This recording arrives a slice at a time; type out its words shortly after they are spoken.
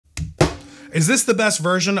Is this the best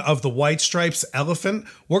version of the White Stripes Elephant?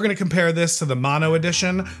 We're going to compare this to the Mono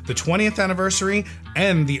Edition, the 20th anniversary,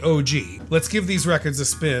 and the OG. Let's give these records a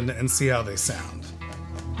spin and see how they sound.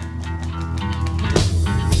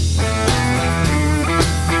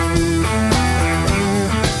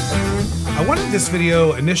 I wanted this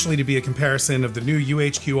video initially to be a comparison of the new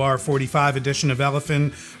UHQR 45 edition of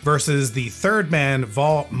Elephant versus the Thirdman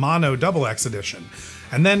Vault Mono XX edition.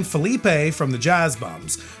 And then Felipe from the Jazz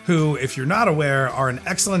Bums, who, if you're not aware, are an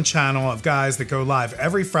excellent channel of guys that go live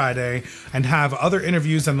every Friday and have other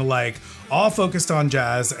interviews and the like, all focused on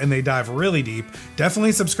jazz, and they dive really deep.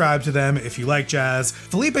 Definitely subscribe to them if you like jazz.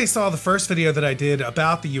 Felipe saw the first video that I did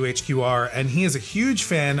about the UHQR, and he is a huge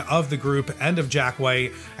fan of the group and of Jack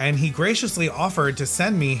White, and he graciously offered to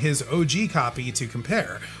send me his OG copy to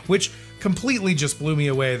compare, which completely just blew me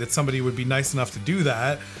away that somebody would be nice enough to do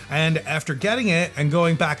that. And after getting it and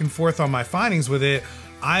going back and forth on my findings with it,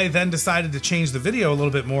 I then decided to change the video a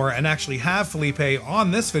little bit more and actually have Felipe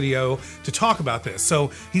on this video to talk about this.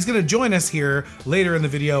 So he's gonna join us here later in the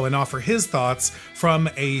video and offer his thoughts from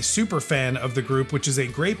a super fan of the group, which is a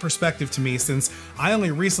great perspective to me since I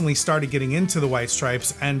only recently started getting into the White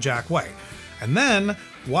Stripes and Jack White. And then,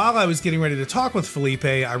 while I was getting ready to talk with Felipe,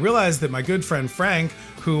 I realized that my good friend Frank,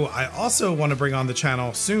 who I also want to bring on the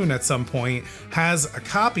channel soon at some point, has a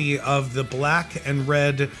copy of the Black and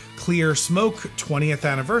Red Clear Smoke 20th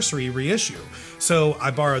anniversary reissue. So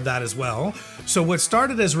I borrowed that as well. So what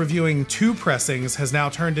started as reviewing 2 pressings has now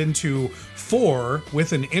turned into 4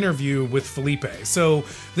 with an interview with Felipe. So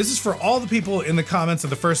this is for all the people in the comments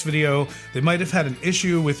of the first video that might have had an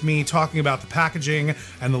issue with me talking about the packaging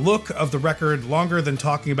and the look of the record longer than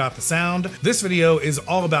talking about the sound. This video is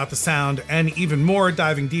all about the sound and even more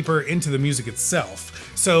diving deeper into the music itself.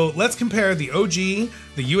 So let's compare the OG,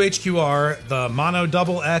 the UHQR, the Mono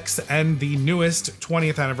XX, and the newest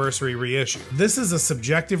 20th anniversary reissue. This is a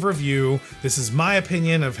subjective review. This is my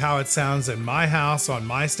opinion of how it sounds in my house on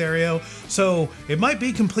my stereo. So it might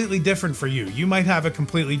be completely different for you. You might have a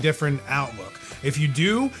completely different outlook. If you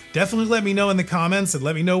do, definitely let me know in the comments and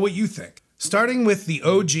let me know what you think. Starting with the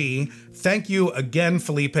OG, thank you again,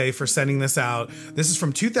 Felipe, for sending this out. This is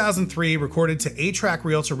from 2003, recorded to 8-track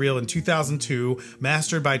reel-to-reel in 2002,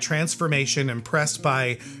 mastered by Transformation and pressed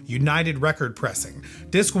by United Record Pressing.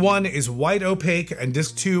 Disc 1 is white opaque and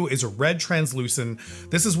disc 2 is red translucent.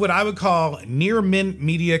 This is what I would call near mint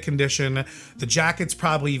media condition. The jacket's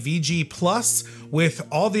probably VG Plus with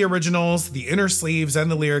all the originals, the inner sleeves and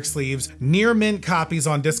the lyric sleeves. Near mint copies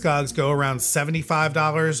on Discogs go around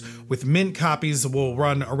 $75, with mint copies will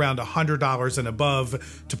run around $100 and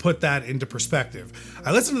above, to put that into perspective.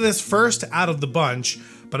 I listened to this first out of the bunch,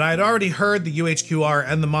 but I had already heard the UHQR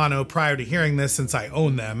and the Mono prior to hearing this since I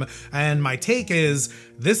own them, and my take is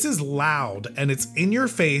this is loud and it's in your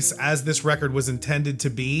face as this record was intended to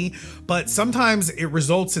be, but sometimes it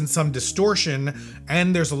results in some distortion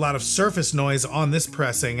and there's a lot of surface noise on this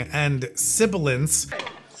pressing and sibilance.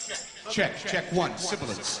 Check 1,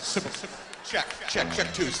 sibilance. Check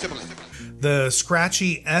 2, sibilance. The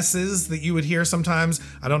scratchy S's that you would hear sometimes.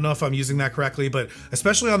 I don't know if I'm using that correctly, but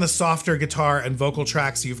especially on the softer guitar and vocal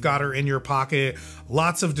tracks, you've got her in your pocket.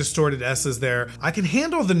 Lots of distorted S's there. I can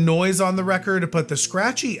handle the noise on the record, but the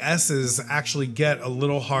scratchy S's actually get a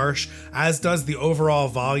little harsh, as does the overall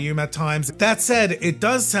volume at times. That said, it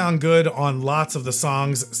does sound good on lots of the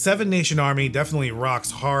songs. Seven Nation Army definitely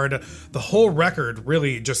rocks hard. The whole record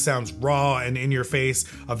really just sounds raw and in your face,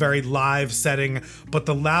 a very live setting, but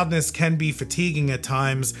the loudness can be fatiguing at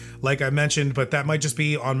times, like I mentioned, but that might just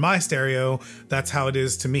be on my stereo. That's how it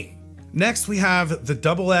is to me. Next, we have the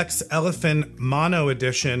XX Elephant Mono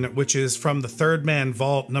Edition, which is from the Thirdman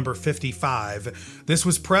Vault number 55. This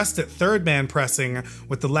was pressed at Thirdman Pressing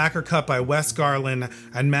with the lacquer cut by Wes Garland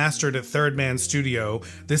and mastered at Thirdman Studio.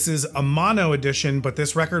 This is a mono edition, but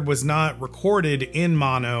this record was not recorded in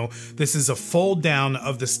mono. This is a fold down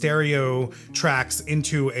of the stereo tracks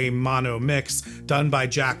into a mono mix done by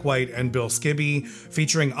Jack White and Bill Skibby,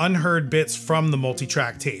 featuring unheard bits from the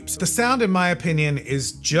multi-track tapes. The sound, in my opinion,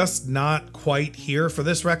 is just not quite here for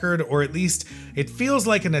this record, or at least it feels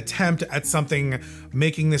like an attempt at something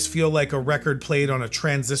making this feel like a record played on a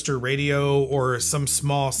transistor radio or some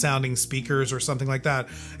small sounding speakers or something like that.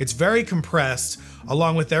 It's very compressed,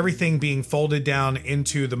 along with everything being folded down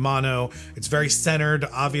into the mono. It's very centered,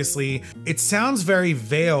 obviously. It sounds very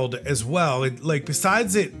veiled as well. Like,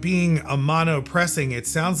 besides it being a mono pressing, it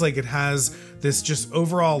sounds like it has this just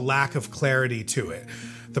overall lack of clarity to it.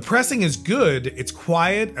 The pressing is good, it's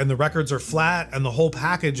quiet, and the records are flat, and the whole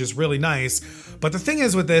package is really nice. But the thing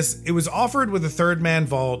is with this, it was offered with a Thirdman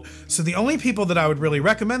vault, so the only people that I would really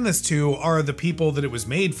recommend this to are the people that it was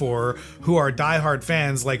made for, who are diehard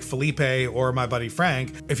fans like Felipe or my buddy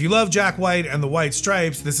Frank. If you love Jack White and the White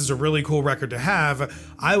Stripes, this is a really cool record to have.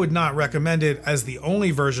 I would not recommend it as the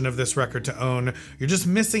only version of this record to own. You're just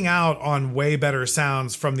missing out on way better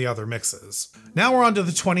sounds from the other mixes. Now we're on to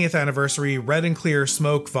the 20th anniversary Red and Clear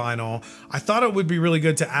Smoke vinyl. I thought it would be really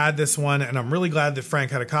good to add this one, and I'm really glad that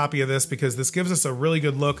Frank had a copy of this because this gives us a really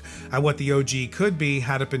good look at what the OG could be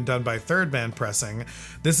had it been done by Thirdman pressing.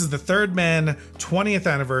 This is the Thirdman 20th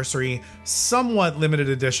anniversary, somewhat limited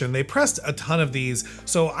edition. They pressed a ton of these,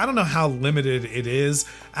 so I don't know how limited it is.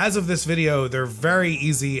 As of this video, they're very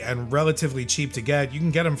easy and relatively cheap to get. You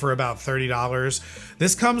can get them for about $30.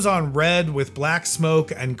 This comes on red with black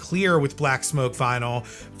smoke and clear with black smoke vinyl.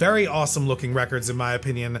 Very awesome looking records in my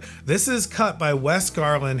opinion. This is cut by Wes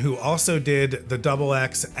Garland, who also did the Double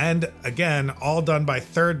X, and again, all done by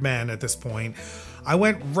Thirdman at this point. I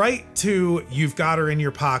went right to You've Got Her in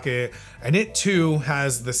Your Pocket, and it too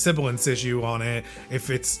has the sibilance issue on it,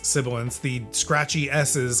 if it's sibilance, the scratchy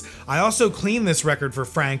S's. I also cleaned this record for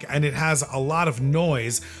Frank, and it has a lot of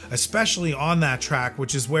noise, especially on that track,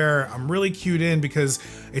 which is where I'm really cued in because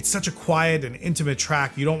it's such a quiet and intimate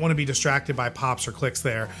track. You don't want to be distracted by pops or clicks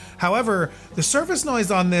there. However, the surface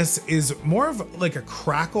noise on this is more of like a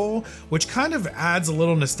crackle, which kind of adds a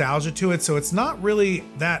little nostalgia to it, so it's not really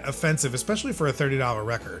that offensive, especially for a $30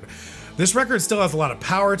 record. This record still has a lot of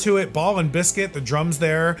power to it. Ball and Biscuit, the drums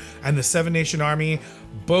there, and the Seven Nation Army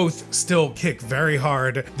both still kick very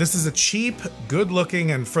hard. This is a cheap, good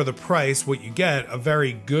looking, and for the price, what you get, a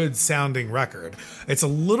very good sounding record. It's a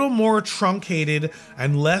little more truncated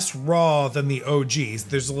and less raw than the OGs.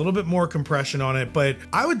 There's a little bit more compression on it, but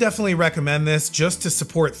I would definitely recommend this just to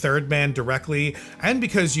support Thirdman directly, and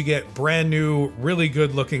because you get brand new, really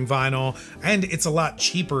good looking vinyl, and it's a lot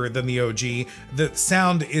cheaper than the OG. The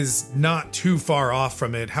sound is not too far off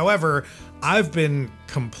from it. However, I've been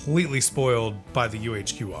completely spoiled by the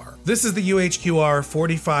UHQR. This is the UHQR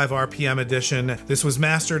 45 RPM edition. This was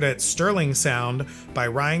mastered at Sterling Sound by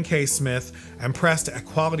Ryan K. Smith and pressed at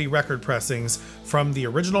Quality Record Pressings from the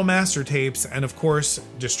original master tapes, and of course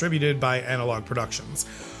distributed by Analog Productions.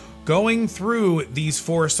 Going through these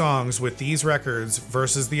 4 songs with these records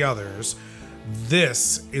versus the others,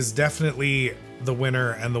 this is definitely the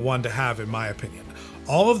winner and the one to have in my opinion.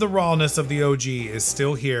 All of the rawness of the OG is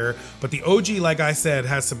still here, but the OG, like I said,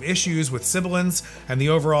 has some issues with sibilance and the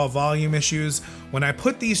overall volume issues. When I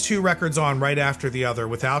put these 2 records on right after the other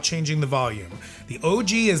without changing the volume, the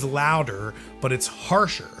OG is louder, but it's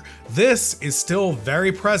harsher. This is still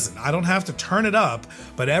very present. I don't have to turn it up,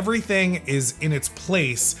 but everything is in its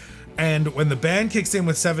place. And when the band kicks in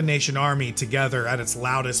with Seven Nation Army together at its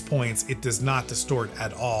loudest points, it does not distort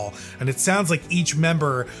at all. And it sounds like each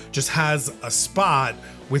member just has a spot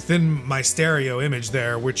within my stereo image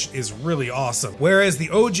there, which is really awesome. Whereas the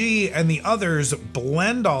OG and the others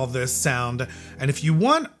blend all this sound. And if you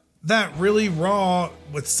want that really raw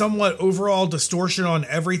with somewhat overall distortion on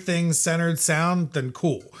everything centered sound, then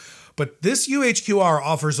cool. But this UHQR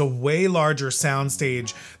offers a way larger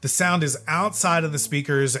soundstage. The sound is outside of the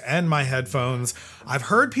speakers and my headphones. I've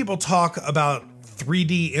heard people talk about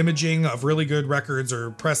 3D imaging of really good records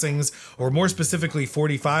or pressings, or more specifically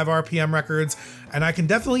 45 RPM records, and I can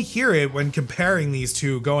definitely hear it when comparing these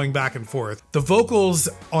two going back and forth. The vocals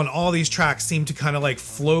on all these tracks seem to kind of like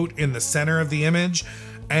float in the center of the image,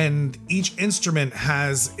 and each instrument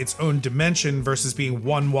has its own dimension versus being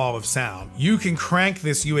one wall of sound. You can crank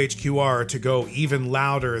this UHQR to go even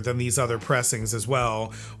louder than these other pressings as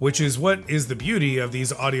well, which is what is the beauty of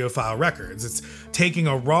these audiophile records. It's taking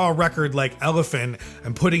a raw record like Elephant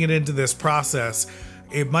and putting it into this process.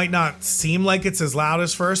 It might not seem like it's as loud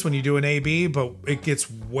as first when you do an A-B, but it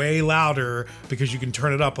gets way louder because you can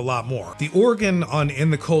turn it up a lot more. The organ on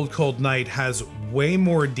In the Cold Cold Night has way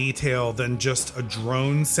more detail than just a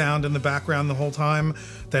drone sound in the background the whole time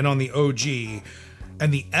than on the OG.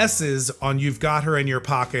 And the S's on You've Got Her in Your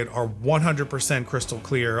Pocket are 100% crystal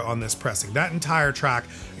clear on this pressing. That entire track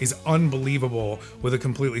is unbelievable with a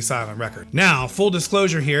completely silent record. Now, full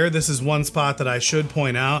disclosure here, this is one spot that I should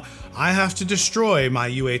point out. I have to destroy my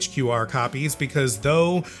UHQR copies because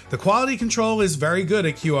though the quality control is very good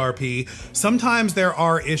at QRP, sometimes there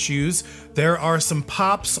are issues. There are some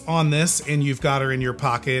pops on this in You've Got Her in Your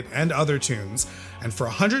Pocket and other tunes. And for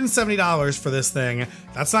 $170 for this thing,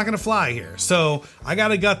 that's not gonna fly here. So I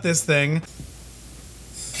gotta gut this thing.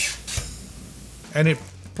 And it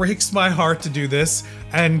breaks my heart to do this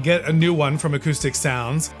and get a new one from Acoustic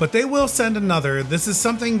Sounds, but they will send another. This is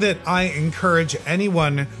something that I encourage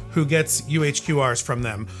anyone who gets UHQRs from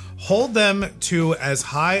them. Hold them to as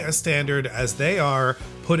high a standard as they are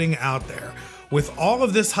putting out there. With all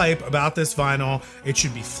of this hype about this vinyl, it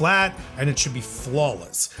should be flat and it should be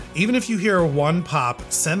flawless. Even if you hear one pop,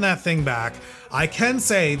 send that thing back. I can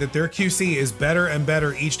say that their QC is better and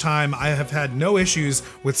better each time. I have had no issues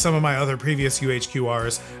with some of my other previous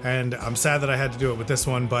UHQRs, and I'm sad that I had to do it with this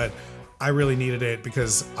one, but I really needed it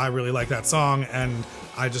because I really like that song and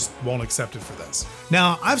I just won't accept it for this.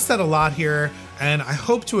 Now, I've said a lot here and I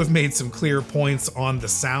hope to have made some clear points on the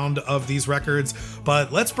sound of these records,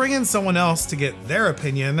 but let's bring in someone else to get their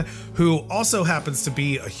opinion, who also happens to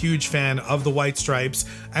be a huge fan of the White Stripes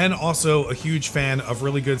and also a huge fan of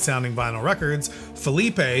really good sounding vinyl records.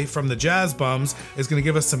 Felipe from the Jazz Bums is going to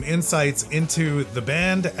give us some insights into the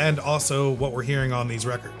band and also what we're hearing on these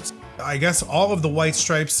records. I guess all of the White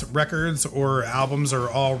Stripes records or albums are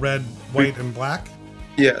all red, white, and black?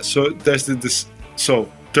 Yeah, so there's this.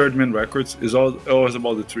 So Thirdman Records is always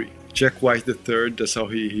about the three. Jack White the third, that's how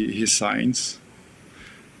he signs.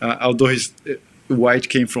 Although White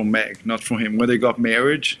came from Meg, not from him. When they got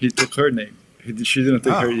married, he took her name. She didn't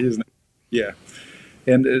take his name. Yeah.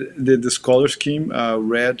 And the color scheme,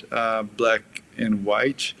 red, black, and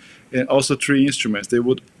white. And also three instruments. They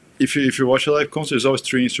would, if you watch a live concert, there's always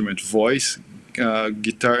three instruments: voice,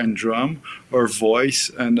 guitar and drum, or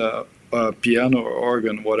voice and piano or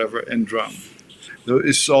organ, whatever, and drum. So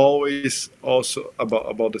it's always also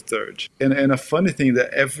about the third. And a funny thing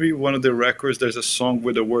that every one of the records, there's a song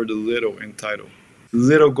with the word "little" in title.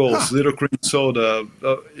 Little Goals, Little Cream Soda.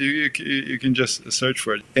 You can just search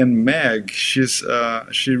for it. And Meg, she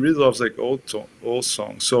really loves like old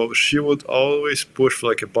songs. So she would always push for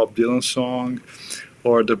like a Bob Dylan song,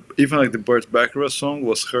 or even like the Burt Bacharach song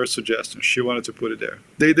was her suggestion. She wanted to put it there.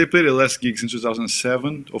 They played the last gigs in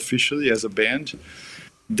 2007 officially as a band.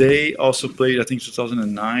 They also played, I think,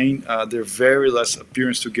 2009, their very last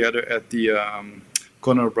appearance together at the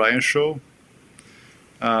Conan O'Brien show.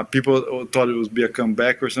 People thought it would be a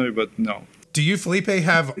comeback or something, but no. Do you, Felipe,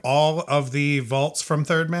 have all of the vaults from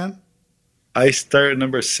Thirdman? I started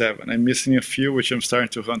number 7. I'm missing a few, which I'm starting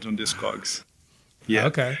to hunt on Discogs. Yeah.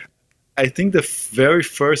 Okay. I think the very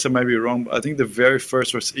first, I might be wrong, but I think the very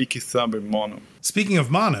first was Icky Thumb in mono. Speaking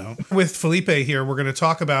of mono, with Felipe here, we're going to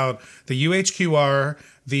talk about the UHQR,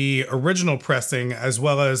 the original pressing, as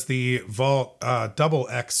well as the Vault Double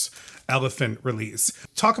X Elephant release.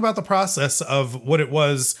 Talk about the process of what it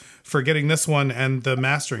was for getting this one and the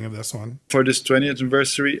mastering of this one. For this 20th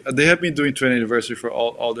anniversary, they have been doing 20th anniversary for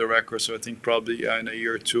all their records, so I think probably in a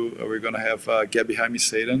year or two we're going to have Get Behind Me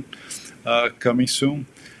Satan coming soon.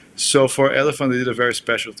 So for Elephant, they did a very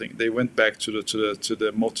special thing. They went back to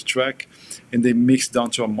the multi-track and they mixed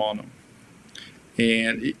down to a mono.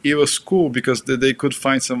 And it was cool because they could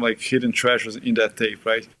find some like hidden treasures in that tape,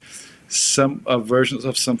 right? Some versions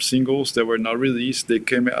of some singles that were not released, they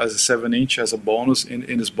came as a 7-inch as a bonus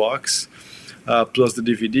in this box, plus the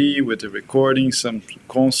DVD with the recording, some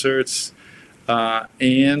concerts,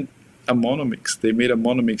 and a mono mix. They made a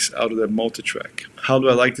mono mix out of the multi-track. How do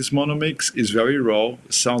I like this mono mix? It's very raw.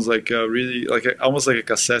 It sounds like almost like a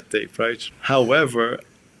cassette tape, right? However,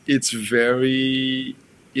 it's very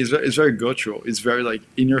guttural. It's very like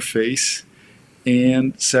in your face.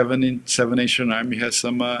 And 7-inch Army has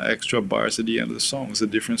some extra bars at the end of the song. It's a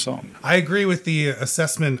different song. I agree with the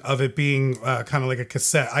assessment of it being kind of like a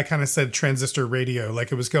cassette. I kind of said transistor radio,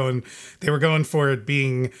 like it was going, they were going for it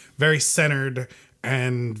being very centered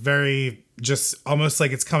and very just almost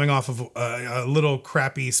like it's coming off of a little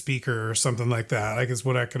crappy speaker or something like that. I guess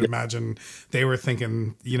what I could imagine they were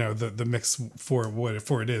thinking, you know, the mix for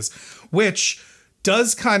it is, which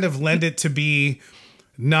does kind of lend it to be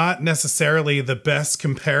not necessarily the best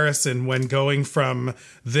comparison when going from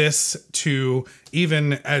this to,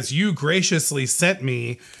 even as you graciously sent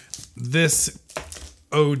me this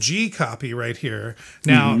OG copy right here.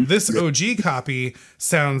 Now, this OG copy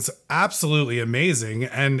sounds absolutely amazing.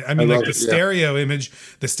 And I mean, like the stereo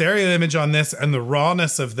image on this and the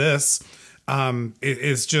rawness of this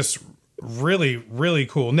is just really, really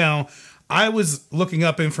cool. Now, I was looking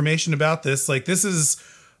up information about this. Like, this is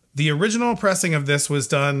the original pressing of this was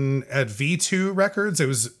done at V2 Records.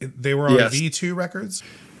 They were on V2 Records.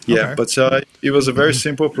 Yeah, okay. But it was a very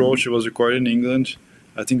simple approach. It was recorded in England.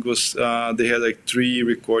 I think it was they had like 3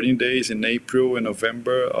 recording days in April and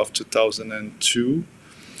November of 2002,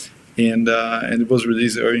 and it was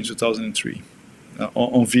released early in 2003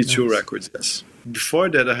 on V2 Records. Yes. Before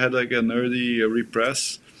that, I had like an early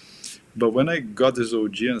repress But when I got this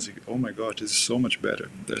OG, I was like, oh my god, this is so much better.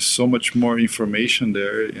 There's so much more information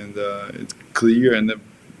there, and it's clear and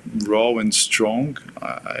raw and strong.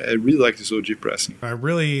 I really like this OG pressing. I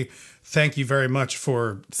really thank you very much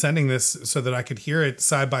for sending this so that I could hear it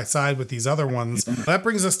side by side with these other ones. That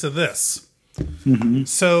brings us to this.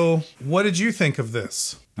 So what did you think of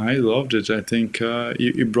this? I loved it. I think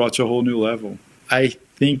it brought to a whole new level. I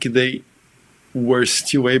think they were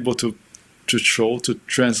still able to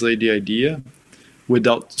translate the idea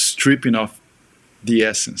without stripping off the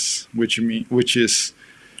essence, which is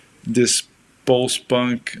this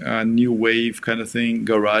post-punk, new wave kind of thing,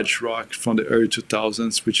 garage rock from the early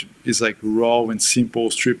 2000s, which is like raw and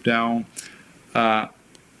simple, stripped down,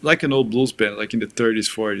 like an old blues band, like in the 30s,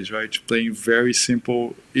 40s, right? Playing very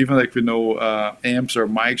simple, even like with no amps or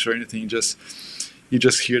mics or anything, you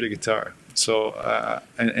just hear the guitar. So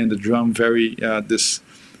and the drum, very this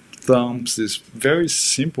thumps, this very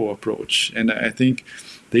simple approach. And I think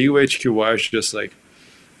the UHQR is just like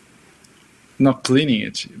not cleaning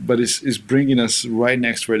it, but it's bringing us right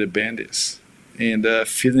next where the band is, and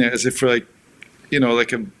feeling as if we're like,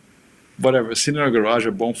 like a whatever, sitting in a garage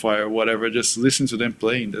or bonfire or whatever, just listen to them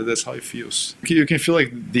playing. That's how it feels. You can feel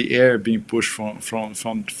like the air being pushed from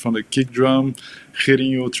the kick drum,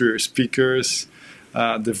 hitting you through your speakers.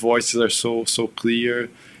 The voices are so clear,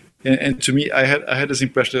 and to me, I had this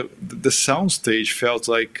impression that the sound stage felt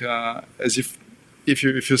like as if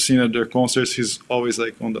you've seen at their concerts, he's always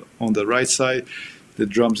like on the right side. The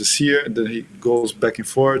drums is here, then he goes back and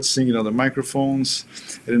forth singing on the microphones,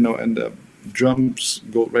 and the drums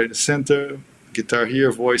go right in the center, guitar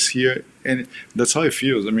here, voice here, and that's how it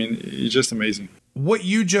feels. I mean, it's just amazing. What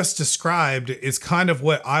you just described is kind of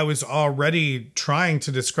what I was already trying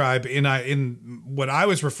to describe in what I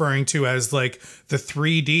was referring to as like the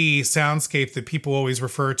 3D soundscape that people always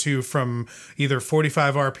refer to from either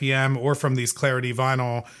 45 RPM or from these Clarity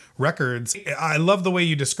vinyl records. I love the way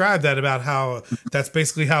you described that, about how that's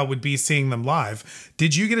basically how it would be seeing them live.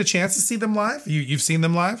 Did you get a chance to see them live? You've seen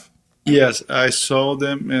them live? Yes, I saw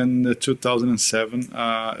them in 2007.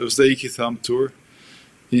 It was the Icky Thumb tour.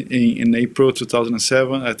 In April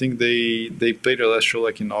 2007, I think they played their last show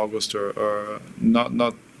like in August or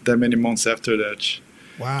not that many months after that.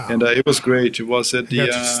 Wow! And it was great. It was at the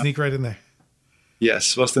sneak right in there.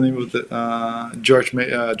 Yes, what's the name of the George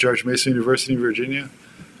Mason University in Virginia?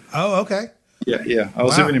 Oh, okay. Yeah. I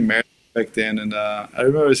was living in Maryland back then, and I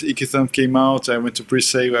remember as Icky Thumb came out, I went to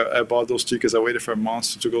pre-sale. I bought those tickets. I waited for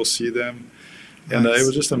months to go see them. And it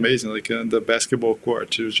was just amazing, like the basketball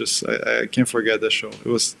court. It was just, I can't forget that show. It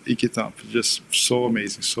was Icky Thump, just so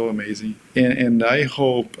amazing, so amazing. And I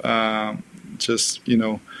hope, Rocco,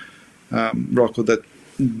 that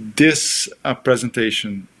this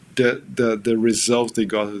presentation, the results they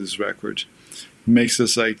got with this record, makes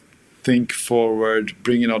us like think forward,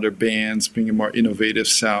 bringing other bands, bringing more innovative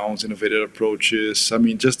sounds, innovative approaches. I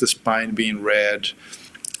mean, just the spine being red.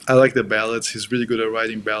 I like the ballads. He's really good at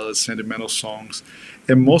writing ballads, sentimental songs,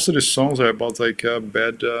 and most of the songs are about like gone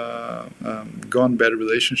bad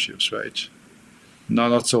relationships, right?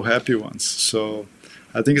 Not so happy ones. So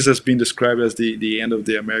I think it's just been described as the end of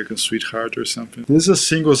the American Sweetheart or something. This is a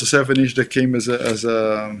single, it's a 7-inch that came as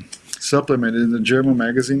a supplement in a German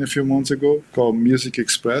magazine a few months ago called Music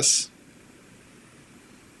Express.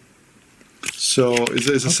 So it's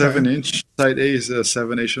a 7-inch. Side A is a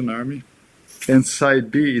 7 Nation Army. And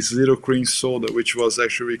side B is Little Cream Soda, which was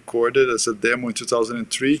actually recorded as a demo in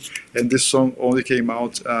 2003. And this song only came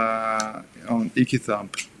out on Icky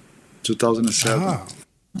Thump, 2007. Wow.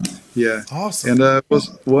 Yeah. Awesome. And it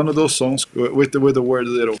was one of those songs with the word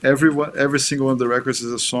little. Every single one of the records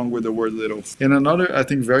is a song with the word little. And another, I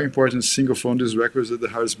think, very important single from this record is The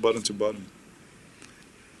Hardest Button to Bottom.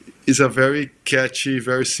 It's a very catchy,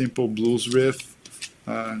 very simple blues riff.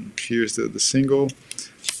 Here's the single.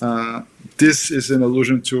 This is an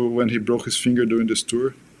allusion to when he broke his finger during this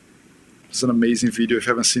tour. It's an amazing video. If you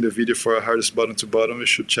haven't seen the video for Hardest Button to Bottom, you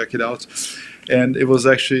should check it out. And it was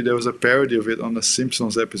actually, there was a parody of it on the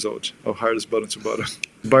Simpsons episode of Hardest Button to Bottom.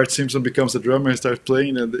 Bart Simpson becomes the drummer and starts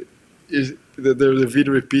playing, and the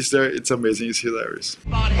video repeats there. It's amazing. It's hilarious.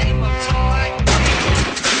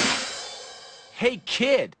 Hey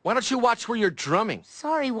kid, why don't you watch where you're drumming?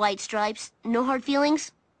 Sorry, White Stripes. No hard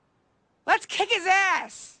feelings? Let's kick his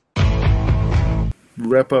ass!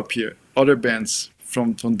 Wrap up here. Other bands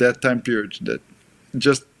from that time period that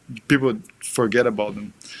just people forget about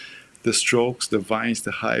them. the Strokes, the Vines,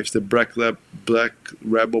 the Hives, the Black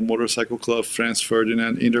Rebel Motorcycle Club, Franz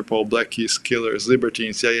Ferdinand, Interpol, Black Keys, Killers,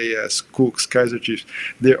 Libertines, yes, Cooks, Kaiser Chiefs.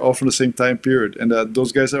 They're all from the same time period, and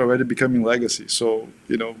those guys are already becoming legacy. So,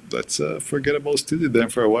 you know, let's forget about Steely Dan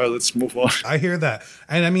for a while. Let's move on. I hear that.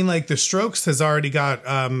 And I mean, like, the Strokes has already got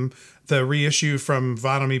the reissue from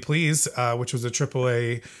Vinyl Me Please, which was a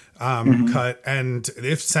AAA cut, and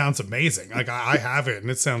it sounds amazing. Like, I have it,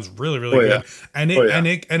 and it sounds really, really good.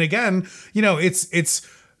 Yeah. And again, you know, it's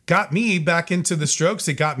got me back into the Strokes.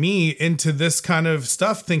 It got me into this kind of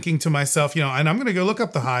stuff, thinking to myself, you know, and I'm going to go look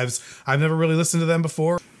up the Hives. I've never really listened to them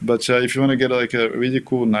before. But if you want to get like a really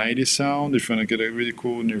cool 90s sound, if you want to get a really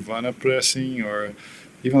cool Nirvana pressing, or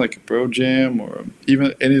even like a Pearl Jam, or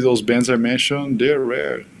even any of those bands I mentioned, they're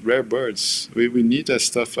rare birds. We need that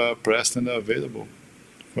stuff pressed and available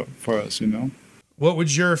for us, you know. What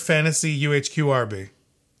would your fantasy UHQR be?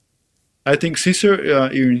 I think since you're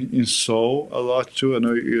in soul a lot too, I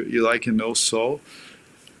know you like and know soul,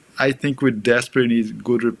 I think we desperately need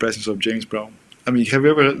good repressings of James Brown. I mean, have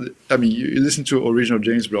you ever, I mean, you listen to original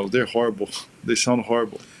James Brown, they're horrible. They sound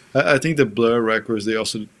horrible. I think the Blur records, they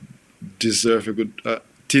also deserve a good,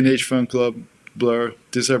 Teenage Fan Club, Blur,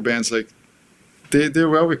 these are bands like, they're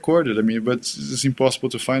well recorded, I mean, but it's impossible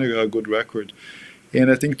to find a good record. And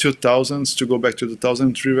I think 2000s, to go back to the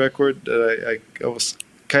 2003 record, I was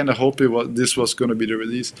kind of hoping this was going to be the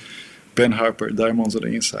release. Ben Harper, Diamonds on the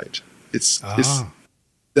Inside. It's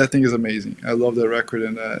that thing is amazing. I love that record,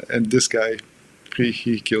 and this guy,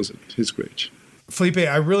 he kills it. He's great. Felipe,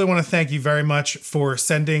 I really want to thank you very much for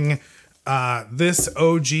sending this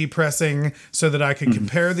OG pressing so that I could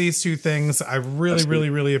compare these two things. I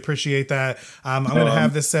really appreciate that. I'm going to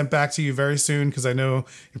have this sent back to you very soon, because I know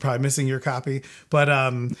you're probably missing your copy.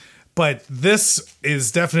 But this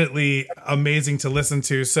is definitely amazing to listen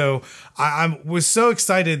to. So I was so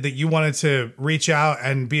excited that you wanted to reach out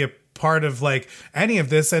and be a part of like any of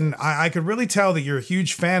this, and I could really tell that you're a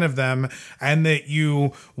huge fan of them and that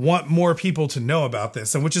you want more people to know about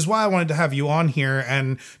this, and which is why I wanted to have you on here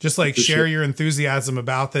and just like share your enthusiasm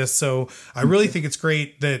about this. So I really think it's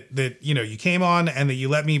great that you know, you came on and that you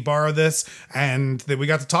let me borrow this and that we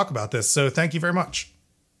got to talk about this. So thank you very much.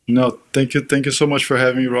 No, thank you so much for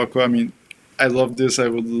having me, Rocco. I mean, I love this. I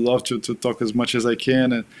would love to talk as much as I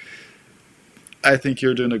can, and I think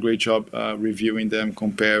you're doing a great job reviewing them,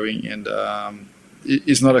 comparing, and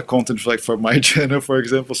it's not a content like for my channel, for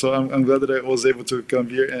example. So I'm glad that I was able to come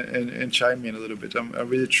here and chime in a little bit. I'm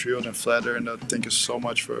really thrilled and flattered, and thank you so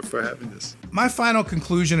much for having this. My final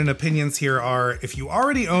conclusion and opinions here are, if you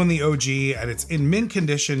already own the OG and it's in mint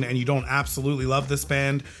condition and you don't absolutely love this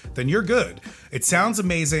band, then you're good. It sounds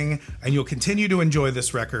amazing and you'll continue to enjoy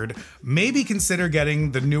this record. Maybe consider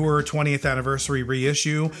getting the newer 20th anniversary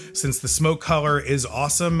reissue, since the smoke color is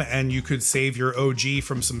awesome and you could save your OG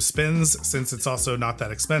from some spins, since it's also not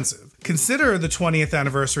that expensive. Consider the 20th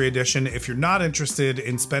anniversary edition if you're not interested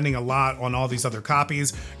in spending a lot on all these other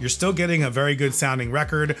copies. You're still getting a very good sounding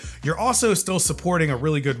record. You're also still supporting a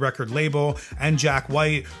really good record label and Jack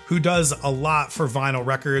White, who does a lot for vinyl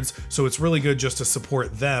records, so it's really good just to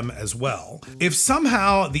support them as well. If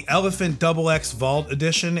somehow the Elephant XX Vault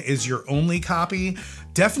Edition is your only copy,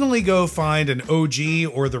 definitely go find an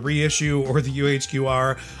OG or the reissue or the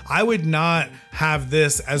UHQR. I would not have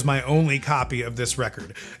this as my only copy of this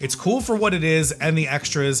record. It's cool for what it is and the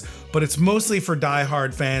extras, but it's mostly for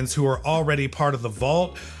diehard fans who are already part of the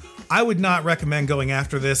vault. I would not recommend going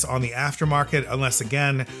after this on the aftermarket unless,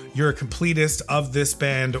 again, you're a completist of this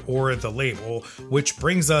band or the label, which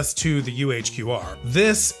brings us to the UHQR.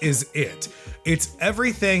 This is it. It's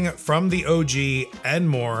everything from the OG and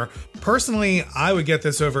more. Personally, I would get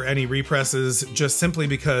this over any represses just simply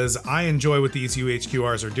because I enjoy what these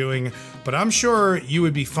UHQRs are doing, but I'm sure you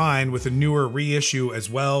would be fine with a newer reissue as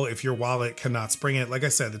well if your wallet cannot spring it. Like I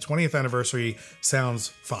said, the 20th anniversary sounds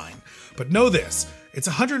fine. But know this, it's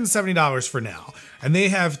 $170 for now, and they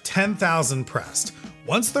have 10,000 pressed.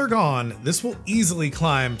 Once they're gone, this will easily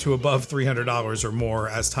climb to above $300 or more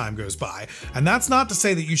as time goes by. And that's not to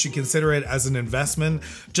say that you should consider it as an investment,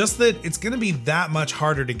 just that it's gonna be that much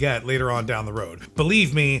harder to get later on down the road.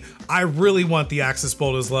 Believe me, I really want the Axis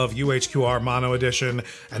Bold as Love UHQR Mono Edition,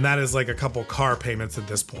 and that is like a couple car payments at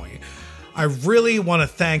this point. I really want to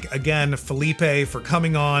thank again Felipe for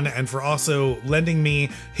coming on and for also lending me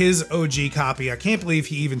his OG copy. I can't believe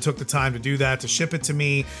he even took the time to do that, to ship it to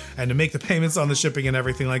me and to make the payments on the shipping and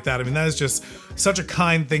everything like that. I mean, that is just such a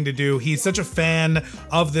kind thing to do. He's such a fan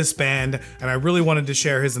of this band, and I really wanted to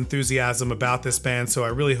share his enthusiasm about this band, so I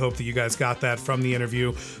really hope that you guys got that from the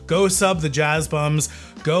interview. Go sub the Jazz Bums.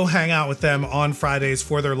 Go hang out with them on Fridays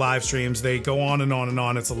for their live streams. They go on and on and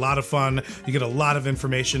on. It's a lot of fun. You get a lot of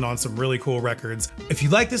information on some really cool records. If you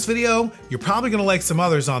like this video, you're probably gonna like some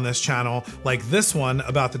others on this channel, like this one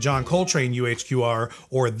about the John Coltrane UHQR,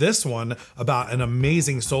 or this one about an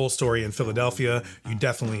amazing soul story in Philadelphia. You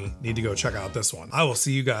definitely need to go check out this one. I will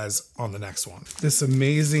see you guys on the next one. This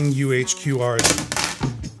amazing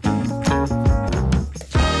UHQR